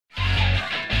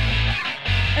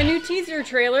A new teaser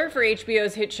trailer for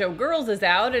HBO's hit show Girls is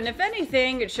out, and if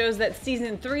anything, it shows that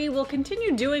season 3 will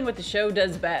continue doing what the show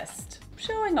does best.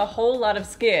 Showing a whole lot of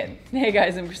skin. Hey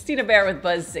guys, I'm Christina Bear with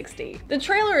Buzz60. The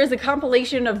trailer is a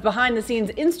compilation of behind-the-scenes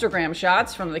Instagram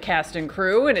shots from the cast and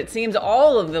crew, and it seems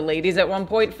all of the ladies at one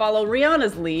point follow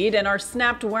Rihanna's lead and are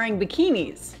snapped wearing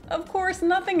bikinis. Of course,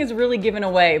 nothing is really given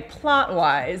away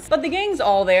plot-wise, but the gang's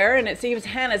all there, and it seems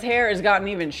Hannah's hair has gotten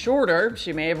even shorter.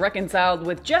 She may have reconciled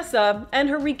with Jessa, and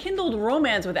her rekindled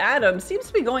romance with Adam seems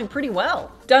to be going pretty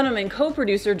well. Dunham and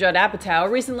co-producer Judd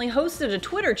Apatow recently hosted a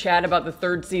Twitter chat about the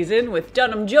third season, with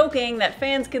Dunham joking that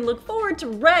fans can look forward to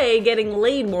Ray getting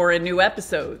laid more in new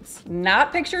episodes.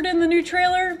 Not pictured in the new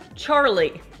trailer?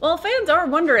 Charlie. While fans are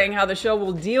wondering how the show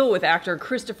will deal with actor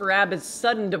Christopher Abbott's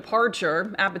sudden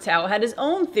departure, Apatow had his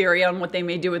own theory on what they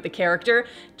may do with the character,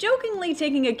 jokingly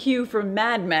taking a cue from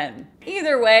Mad Men.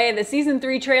 Either way, the season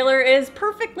 3 trailer is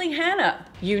perfectly Hannah.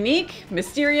 Unique,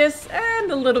 mysterious,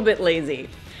 and a little bit lazy.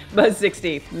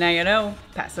 Buzz60, now you know,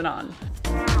 pass it on.